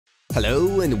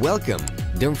Hello and welcome!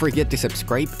 Don't forget to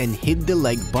subscribe and hit the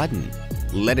like button.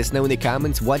 Let us know in the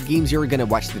comments what games you're gonna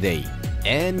watch today.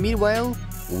 And meanwhile,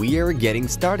 we are getting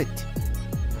started.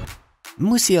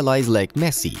 Musiala is like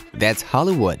Messi, that's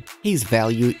Hollywood. His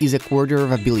value is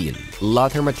 $250 million,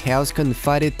 Lothar Matthäus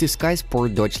confided to Sky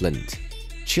Sport Deutschland.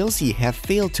 Chelsea have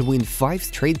failed to win 5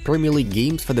 straight Premier League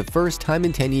games for the first time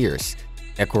in 10 years,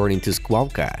 according to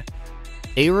Squawka.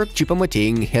 Arab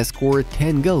Choupo-Moting has scored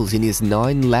 10 goals in his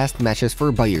 9 last matches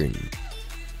for Bayern.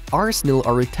 Arsenal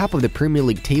are atop of the Premier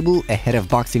League table ahead of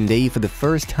Boxing Day for the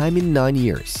first time in 9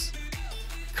 years.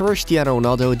 Cristiano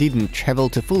Ronaldo didn't travel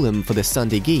to Fulham for the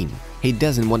Sunday game. He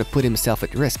doesn't want to put himself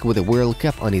at risk with the World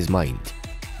Cup on his mind.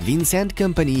 Vincent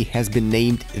Kompany has been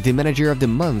named the Manager of the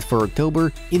Month for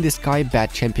October in the Sky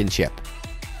Bet Championship.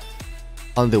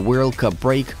 On the World Cup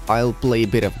break, I'll play a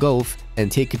bit of golf and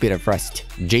take a bit of rest.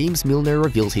 James Milner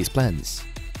reveals his plans.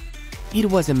 It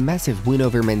was a massive win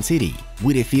over Man City.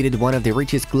 We defeated one of the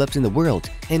richest clubs in the world,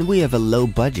 and we have a low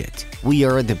budget. We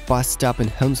are at the bus stop in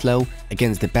Hounslow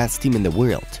against the best team in the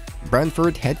world,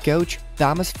 Brentford head coach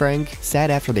Thomas Frank said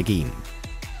after the game.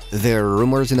 There are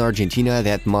rumors in Argentina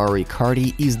that Mauro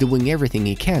Icardi is doing everything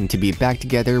he can to be back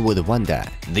together with Wanda.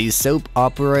 The soap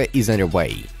opera is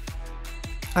underway.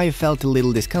 I felt a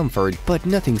little discomfort, but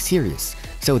nothing serious,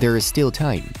 so there is still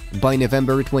time. By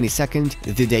November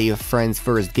 22nd, the day of France's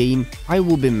first game, I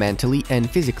will be mentally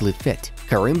and physically fit,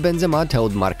 Karim Benzema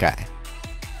told Marca.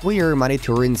 We are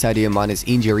monitoring Sadio Mane's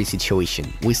injury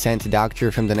situation. We sent a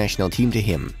doctor from the national team to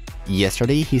him.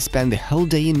 Yesterday, he spent the whole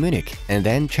day in Munich and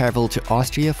then traveled to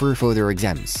Austria for further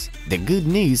exams. The good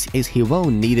news is he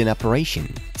won't need an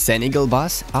operation, Senegal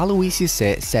boss Aloysius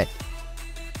said.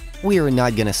 We are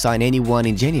not gonna sign anyone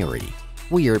in January.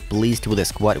 We are pleased with the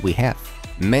squad we have,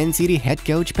 Man City head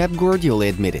coach Pep Guardiola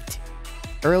admitted.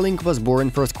 Erling was born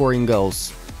for scoring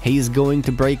goals. He is going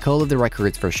to break all of the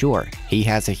records for sure. He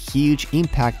has a huge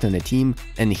impact on the team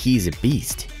and he's a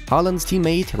beast, Haaland's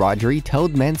teammate Rodri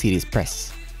told Man City's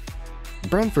press.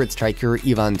 Brentford striker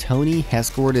Ivan Toney has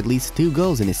scored at least 2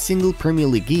 goals in a single Premier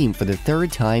League game for the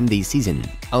 3rd time this season.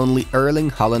 Only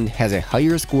Erling Haaland has a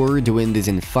higher score doing this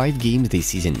in 5 games this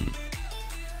season.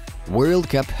 World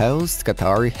Cup hosts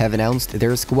Qatar have announced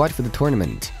their squad for the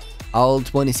tournament. All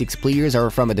 26 players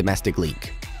are from a domestic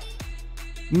league.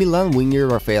 Milan winger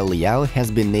Rafael Leao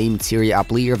has been named Serie A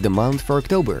Player of the Month for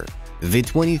October. The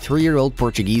 23-year-old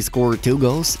Portuguese scored 2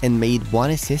 goals and made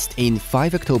 1 assist in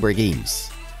 5 October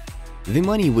games. The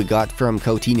money we got from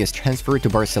Coutinho's transfer to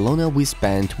Barcelona we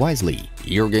spent wisely,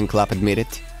 Jurgen Klopp admitted.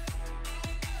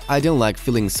 I don't like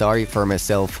feeling sorry for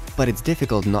myself, but it's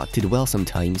difficult not to dwell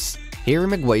sometimes, Harry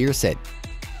Maguire said.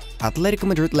 Atletico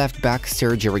Madrid left-back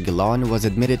Sergio Reguilon was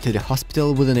admitted to the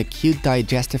hospital with an acute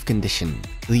digestive condition.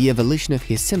 The evolution of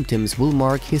his symptoms will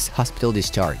mark his hospital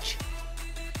discharge.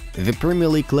 The Premier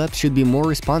League clubs should be more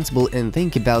responsible and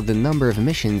think about the number of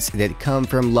emissions that come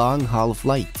from long-haul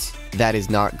flights. That is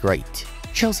not great,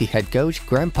 Chelsea head coach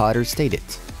Graham Potter stated.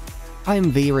 I am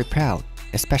very proud,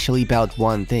 especially about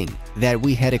one thing, that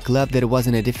we had a club that was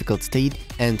in a difficult state,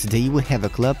 and today we have a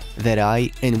club that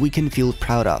we can feel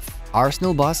proud of,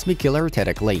 Arsenal boss Mikel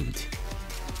Arteta claimed.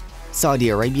 Saudi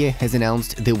Arabia has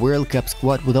announced the World Cup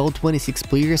squad with all 26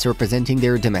 players representing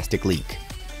their domestic league.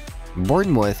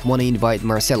 Bournemouth want to invite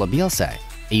Marcelo Bielsa,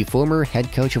 a former head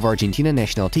coach of Argentina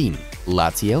national team,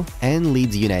 Lazio and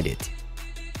Leeds United.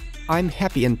 I'm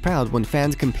happy and proud when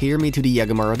fans compare me to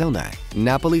Diego Maradona,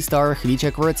 Napoli star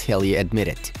Khvicha Kvaratskhelia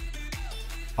admitted.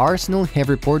 Arsenal have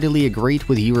reportedly agreed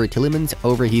with Yuri Tielemans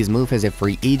over his move as a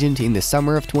free agent in the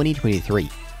summer of 2023.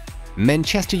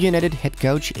 Manchester United head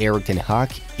coach Erik ten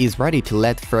Hag is ready to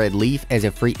let Fred leave as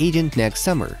a free agent next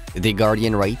summer, The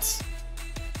Guardian writes.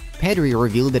 Pedri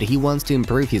revealed that he wants to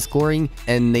improve his scoring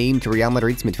and named Real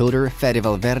Madrid's midfielder Fede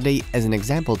Valverde as an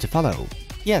example to follow.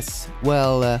 Yes,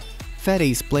 well, Fede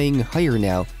is playing higher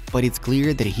now, but it's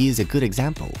clear that he is a good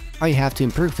example. I have to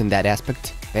improve in that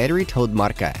aspect, Pedri told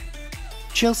Marca.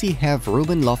 Chelsea have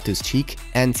Ruben Loftus-Cheek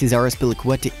and Cesare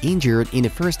Azpilicueta injured in the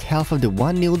first half of the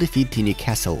 1-0 defeat to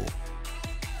Newcastle.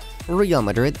 Real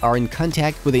Madrid are in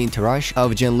contact with the entourage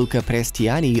of Gianluca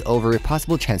Prestiani over a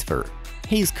possible transfer.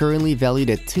 He is currently valued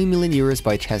at €2 million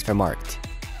by Transfermarkt.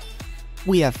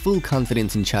 We have full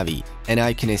confidence in Xavi, and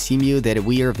I can assure you that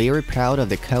we are very proud of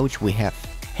the coach we have.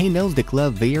 He knows the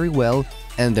club very well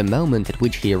and the moment at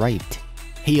which he arrived.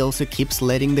 He also keeps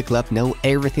letting the club know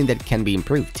everything that can be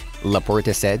improved,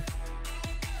 Laporta said.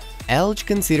 Elche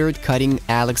considered cutting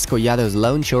Alex Collado's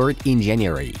loan short in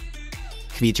January.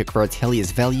 Khvicha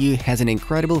Kvaratskelia's value has an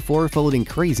incredible 4-fold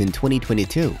increase in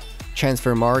 2022.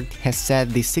 Transfermarkt has set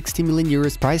the €60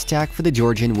 million price tag for the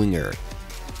Georgian winger.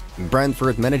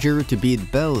 Brentford manager to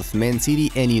beat both Man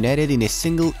City and United in a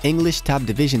single English top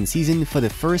division season for the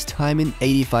first time in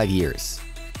 85 years.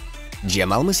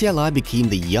 Jamal Musiala became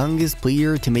the youngest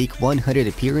player to make 100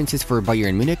 appearances for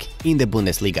Bayern Munich in the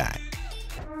Bundesliga.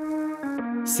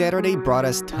 Saturday brought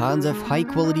us tons of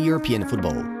high-quality European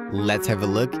football. Let's have a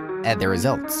look at the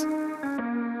results.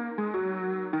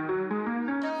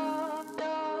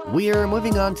 We are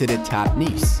moving on to the top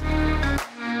news.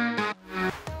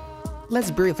 Let's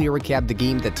briefly recap the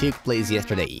game that took place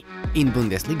yesterday. In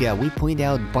Bundesliga, we point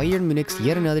out Bayern Munich's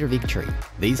yet another victory,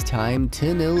 this time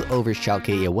 2-0 over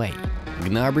Schalke away.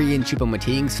 Gnabry and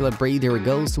Choupo-Moting celebrate their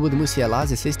goals with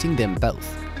Musiala's assisting them both.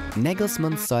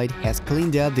 Nagelsmann's side has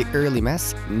cleaned up the early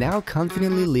mess, now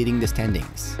confidently leading the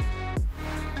standings.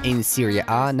 In Serie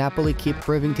A, Napoli keep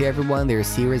proving to everyone their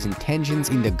serious intentions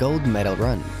in the gold medal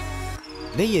run.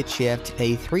 They achieved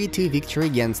a 3-2 victory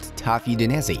against tough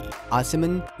Udinese.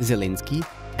 Osimhen, Zielinski,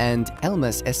 and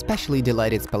Elmas especially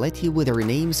delighted Spalletti with their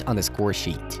names on the score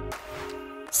sheet.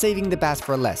 Saving the best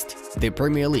for last, the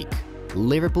Premier League.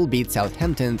 Liverpool beat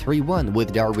Southampton 3-1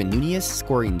 with Darwin Núñez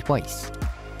scoring twice.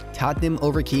 Tottenham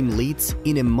overcame Leeds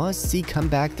in a must-see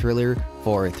comeback thriller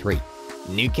 4-3.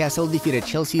 Newcastle defeated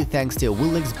Chelsea thanks to a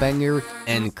Willock's banger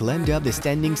and climbed up the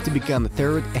standings to become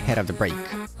third ahead of the break.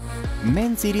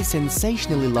 Man City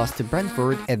sensationally lost to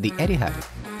Brentford at the Etihad,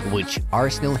 which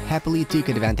Arsenal happily took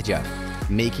advantage of,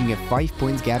 making a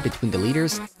 5-point gap between the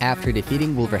leaders after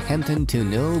defeating Wolverhampton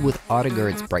 2-0 with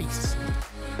Odegaard's brace.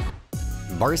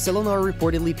 Barcelona are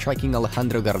reportedly tracking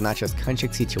Alejandro Garnacho's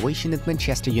contract situation at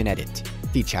Manchester United.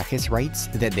 Fichajes writes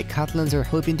that the Catalans are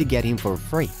hoping to get him for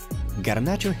free.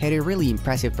 Garnacho had a really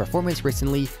impressive performance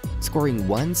recently, scoring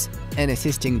once and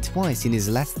assisting twice in his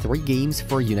last 3 games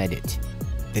for United.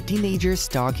 The teenager's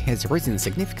stock has risen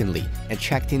significantly,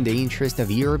 attracting the interest of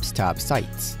Europe's top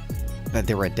sides. But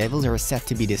the Red Devils are set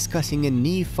to be discussing a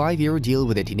new 5-year deal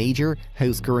with the teenager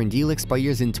whose current deal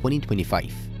expires in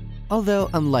 2025. Although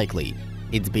unlikely,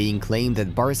 it's being claimed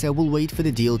that Barca will wait for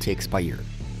the deal to expire.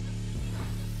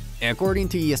 According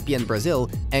to ESPN Brazil,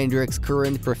 Endrick's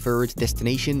current preferred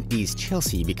destination is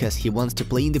Chelsea because he wants to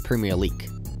play in the Premier League.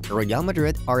 Real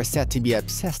Madrid are set to be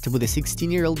obsessed with the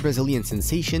 16-year-old Brazilian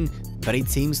sensation, but it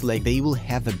seems like they will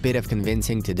have a bit of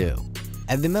convincing to do.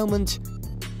 At the moment,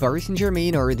 Paris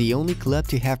Saint-Germain are the only club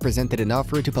to have presented an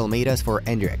offer to Palmeiras for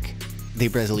Endrick. The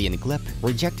Brazilian club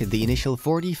rejected the initial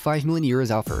 45 million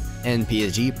euros offer, and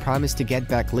PSG promised to get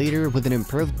back later with an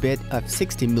improved bid of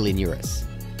 60 million euros.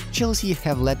 Chelsea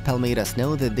have let Palmeiras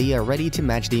know that they are ready to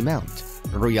match the amount.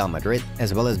 Real Madrid,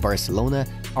 as well as Barcelona,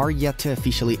 are yet to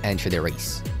officially enter the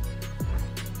race.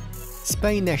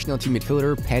 Spain national team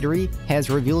midfielder Pedri has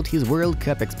revealed his World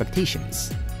Cup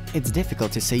expectations. It's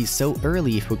difficult to say so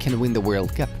early if we can win the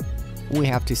World Cup. We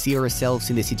have to see ourselves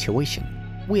in the situation.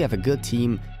 We have a good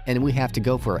team, and we have to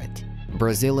go for it.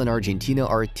 Brazil and Argentina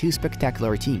are 2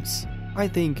 spectacular teams. I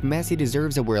think Messi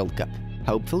deserves a World Cup.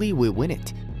 Hopefully we win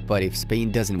it. But if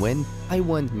Spain doesn't win, I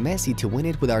want Messi to win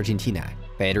it with Argentina,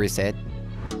 Pedri said.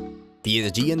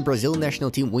 PSG and Brazil national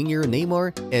team winger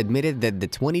Neymar admitted that the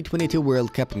 2022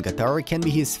 World Cup in Qatar can be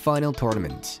his final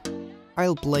tournament.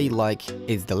 I'll play like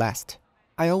it's the last.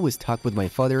 I always talk with my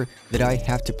father that I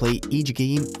have to play each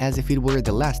game as if it were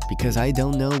the last because I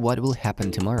don't know what will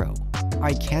happen tomorrow.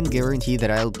 I can't guarantee that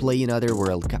I'll play another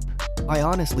World Cup. I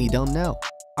honestly don't know.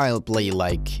 I'll play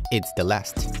like it's the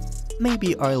last.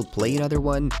 Maybe I'll play another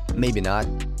one, maybe not.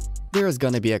 There's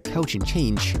gonna be a coaching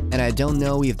change, and I don't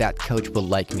know if that coach will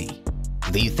like me.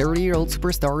 The 30-year-old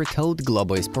superstar told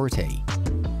Globo Esporte.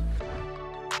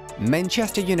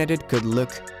 Manchester United could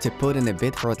look to put in a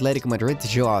bid for Atletico Madrid's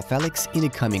Joao Felix in the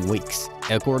coming weeks,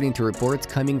 according to reports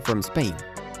coming from Spain.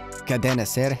 Cadena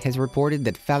SER has reported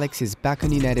that Felix is back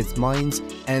on United's minds,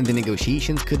 and the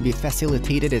negotiations could be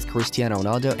facilitated as Cristiano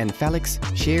Ronaldo and Felix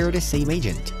share the same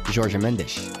agent, Jorge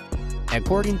Mendes.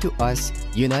 According to us,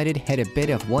 United had a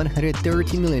bid of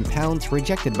 £130 million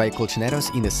rejected by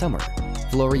Colchoneros in the summer.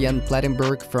 Florian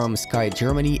Plettenberg from Sky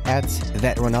Germany adds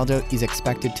that Ronaldo is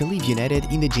expected to leave United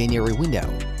in the January window.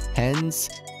 Hence,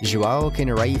 Joao can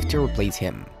arrive to replace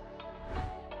him.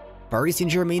 Paris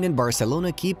Saint-Germain and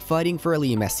Barcelona keep fighting for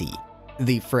Leo Messi.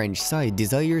 The French side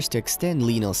desires to extend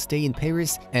Lionel's stay in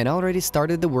Paris and already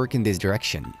started the work in this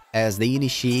direction, as they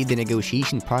initiate the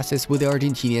negotiation process with the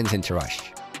Argentinian's entourage.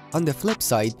 On the flip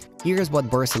side, here's what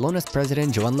Barcelona's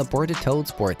president Joan Laporta told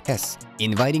Sport.es,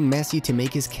 inviting Messi to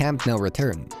make his Camp Nou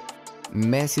return.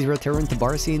 Messi's return to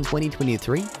Barca in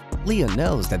 2023? Leo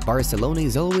knows that Barcelona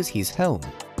is always his home.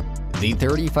 The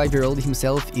 35-year-old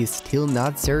himself is still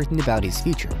not certain about his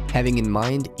future, having in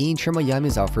mind Inter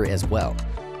Miami's offer as well.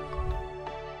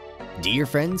 Dear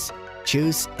friends,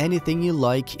 Choose anything you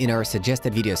like in our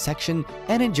suggested video section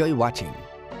and enjoy watching.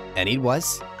 And it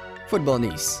was Football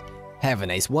News. Have a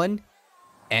nice one,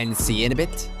 and see you in a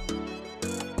bit.